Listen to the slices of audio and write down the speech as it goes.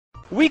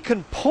we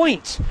can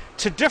point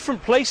to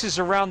different places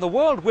around the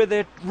world where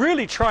they're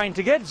really trying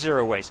to get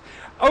zero waste.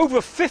 Over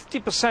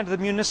 50% of the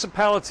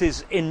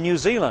municipalities in New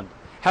Zealand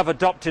have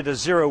adopted a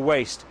zero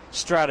waste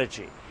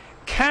strategy.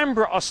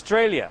 Canberra,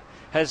 Australia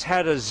has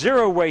had a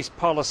zero waste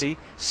policy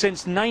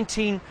since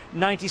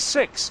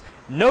 1996.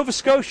 Nova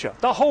Scotia,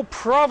 the whole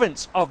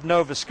province of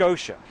Nova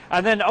Scotia.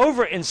 And then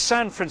over in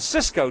San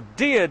Francisco,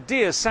 dear,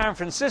 dear San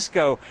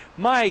Francisco,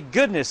 my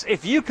goodness,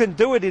 if you can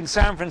do it in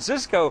San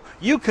Francisco,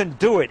 you can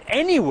do it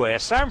anywhere.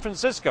 San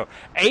Francisco,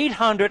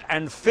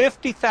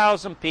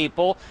 850,000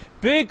 people,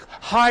 big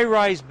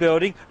high-rise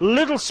building,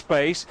 little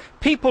space.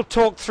 People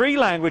talk 3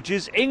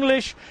 languages,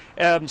 English,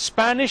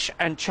 Spanish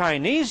and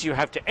Chinese. You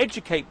have to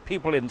educate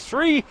people in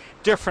 3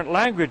 different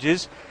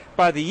languages.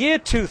 By the year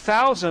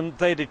 2000,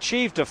 they'd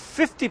achieved a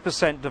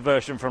 50%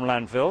 diversion from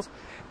landfills.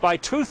 By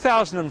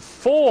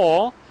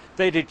 2004,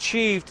 they'd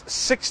achieved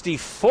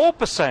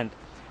 64%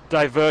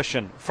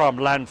 diversion from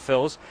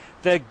landfills.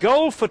 Their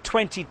goal for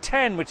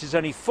 2010, which is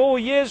only 4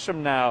 years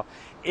from now,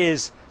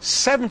 is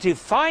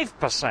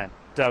 75%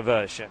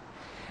 diversion.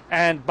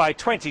 And by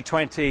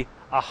 2020,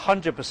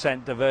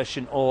 100%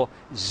 diversion or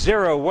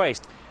zero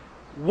waste.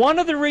 One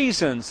of the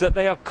reasons that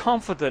they are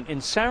confident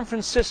in San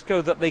Francisco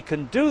that they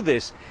can do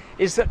this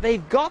is that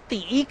they've got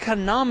the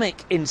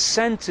economic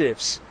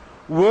incentives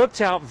worked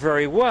out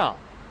very well.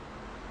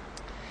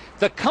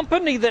 The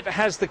company that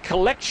has the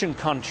collection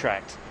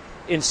contract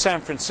in San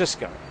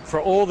Francisco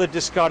for all the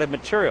discarded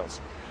materials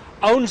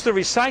owns the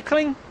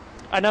recycling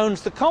and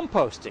owns the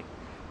composting,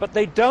 but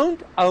they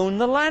don't own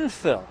the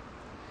landfill.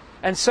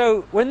 And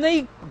so when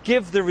they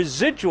give the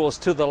residuals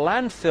to the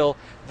landfill,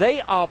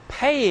 they are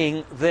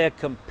paying their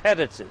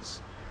competitors.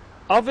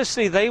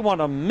 Obviously, they want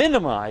to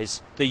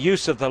minimize the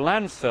use of the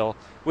landfill,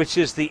 which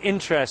is the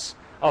interest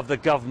of the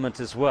government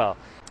as well.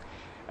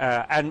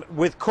 And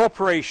with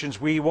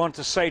corporations, we want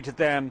to say to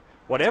them,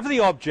 whatever the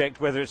object,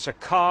 whether it's a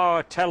car,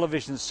 a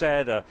television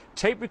set, a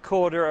tape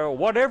recorder, or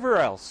whatever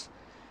else,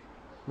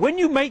 when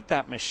you make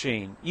that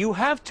machine, you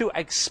have to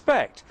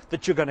expect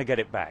that you're going to get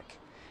it back,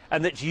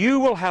 and that you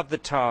will have the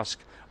task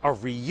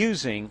of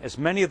reusing as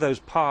many of those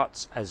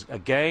parts as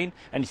again,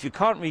 and if you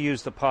can't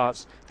reuse the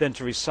parts, then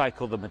to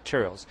recycle the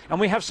materials.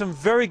 And we have some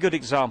very good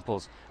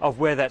examples of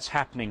where that's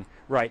happening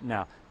right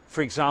now.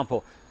 For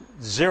example,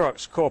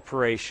 Xerox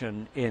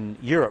Corporation in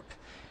Europe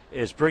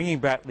is bringing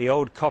back the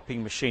old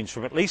copying machines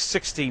from at least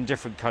 16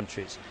 different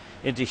countries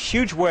into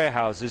huge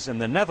warehouses in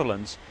the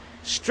Netherlands,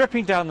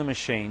 stripping down the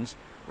machines,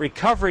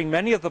 recovering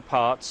many of the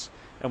parts,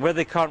 and where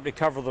they can't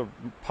recover the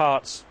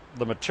parts,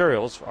 the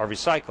materials are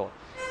recycled.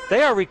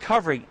 They are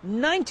recovering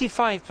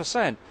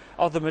 95%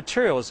 of the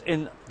materials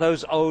in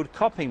those old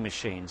copying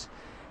machines.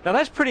 Now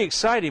that's pretty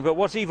exciting, but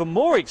what's even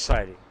more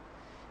exciting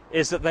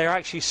is that they're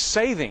actually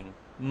saving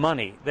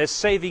money. They're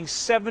saving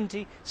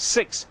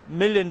 $76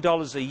 million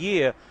a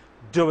year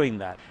doing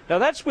that. Now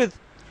that's with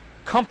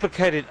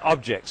complicated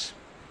objects.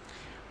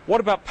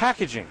 What about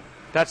packaging?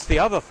 That's the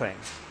other thing.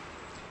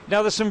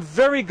 Now there's some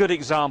very good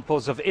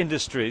examples of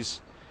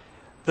industries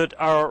that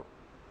are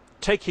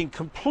taking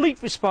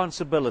complete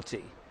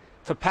responsibility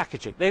for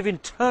packaging. They've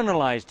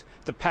internalized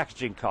the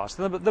packaging cost.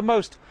 The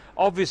most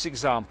obvious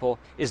example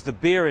is the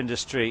beer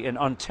industry in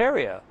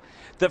Ontario,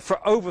 that for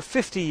over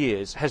 50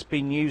 years has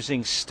been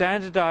using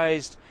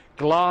standardized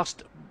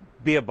glassed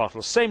beer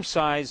bottles, same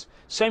size,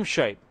 same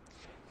shape.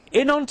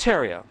 In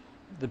Ontario,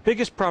 the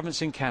biggest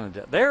province in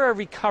Canada, they are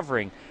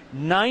recovering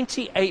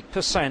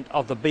 98%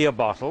 of the beer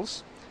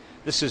bottles.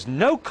 This is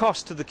no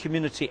cost to the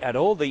community at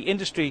all. The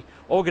industry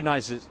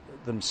organizes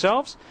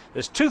themselves.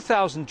 There's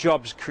 2,000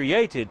 jobs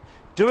created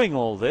doing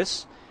all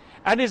this,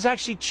 and it's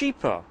actually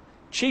cheaper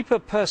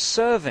per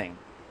serving.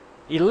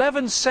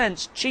 11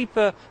 cents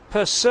cheaper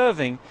per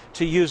serving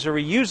to use a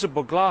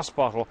reusable glass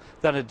bottle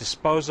than a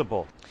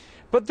disposable.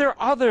 But there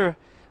are other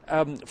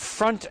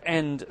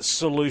front-end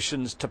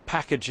solutions to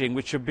packaging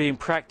which are being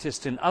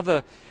practiced in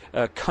other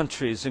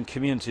countries and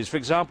communities. For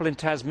example, in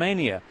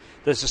Tasmania,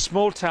 there's a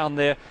small town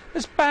there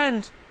that's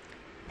banned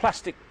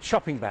plastic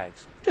shopping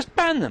bags. Just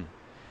ban them.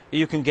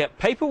 You can get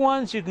paper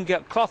ones, you can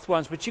get cloth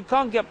ones, but you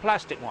can't get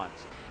plastic ones.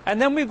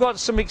 And then we've got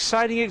some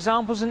exciting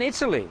examples in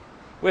Italy,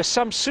 where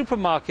some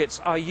supermarkets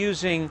are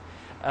using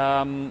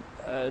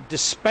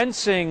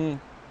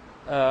dispensing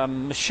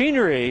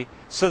machinery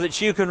so that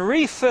you can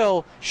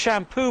refill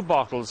shampoo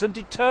bottles and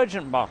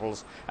detergent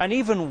bottles and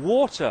even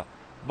water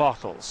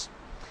bottles.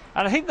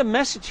 And I think the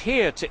message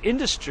here to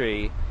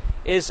industry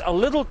is a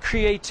little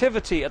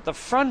creativity at the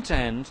front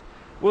end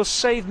will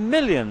save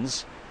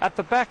millions at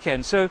the back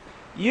end. So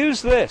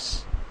use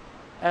this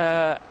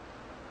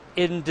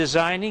in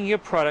designing your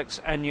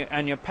products and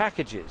your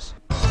packages.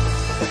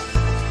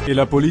 E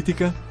la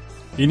politica?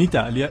 In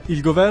Italia il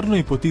governo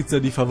ipotizza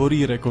di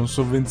favorire con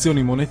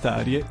sovvenzioni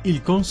monetarie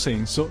il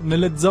consenso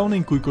nelle zone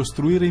in cui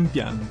costruire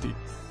impianti,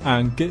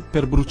 anche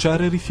per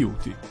bruciare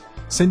rifiuti.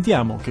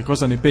 Sentiamo che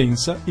cosa ne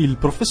pensa il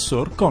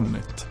professor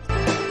Connett.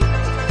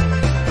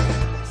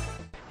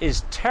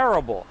 Is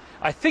terrible.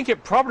 I think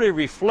it probably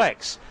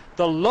reflects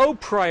the low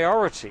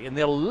priority and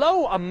the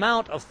low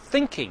amount of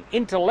thinking,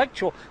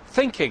 intellectual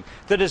thinking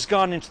that has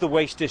gone into the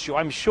waste issue.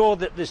 I'm sure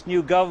that this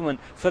new government,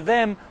 for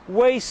them,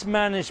 waste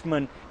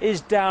management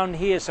is down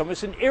here somewhere.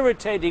 It's an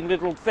irritating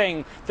little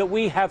thing that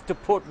we have to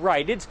put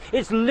right.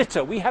 It's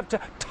litter. We have to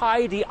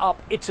tidy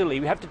up Italy.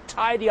 We have to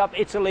tidy up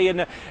Italy,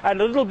 and a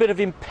little bit of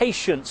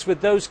impatience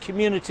with those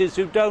communities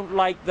who don't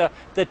like the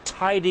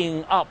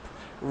tidying up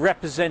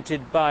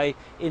represented by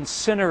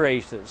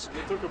incinerators. And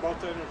they talk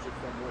about energy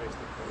from waste.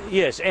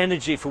 Yes,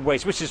 energy from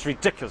waste, which is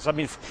ridiculous. I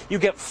mean, you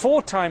get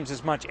 4 times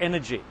as much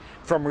energy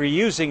from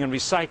reusing and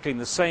recycling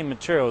the same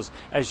materials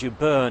as you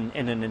burn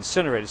in an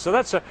incinerator. So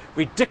that's a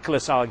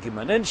ridiculous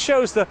argument, and it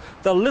shows the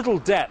little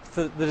depth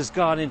that has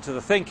gone into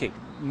the thinking.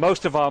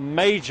 Most of our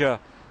major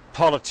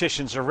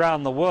politicians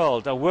around the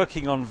world are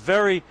working on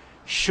very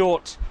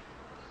short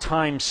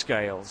time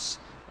scales.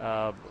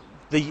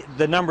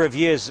 The number of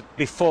years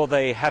before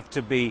they have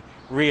to be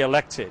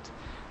re-elected.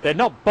 They're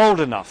not bold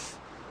enough,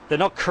 they're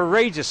not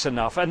courageous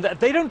enough, and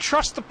they don't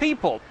trust the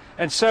people.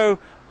 And so,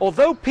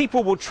 although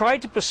people will try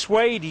to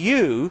persuade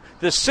you,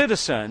 the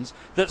citizens,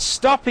 that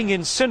stopping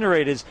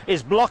incinerators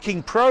is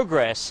blocking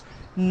progress,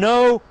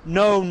 no,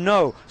 no,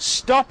 no.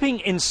 Stopping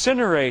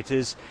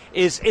incinerators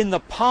is in the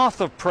path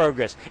of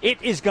progress.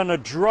 It is going to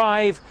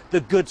drive the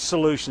good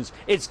solutions.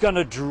 It's going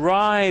to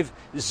drive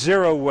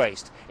zero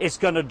waste. It's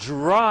going to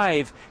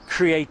drive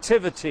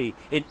creativity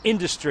in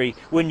industry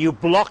when you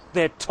block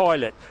their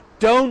toilet.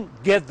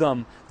 Don't give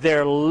them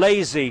their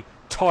lazy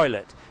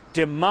toilet.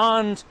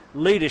 Demand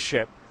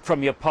leadership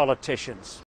from your politicians.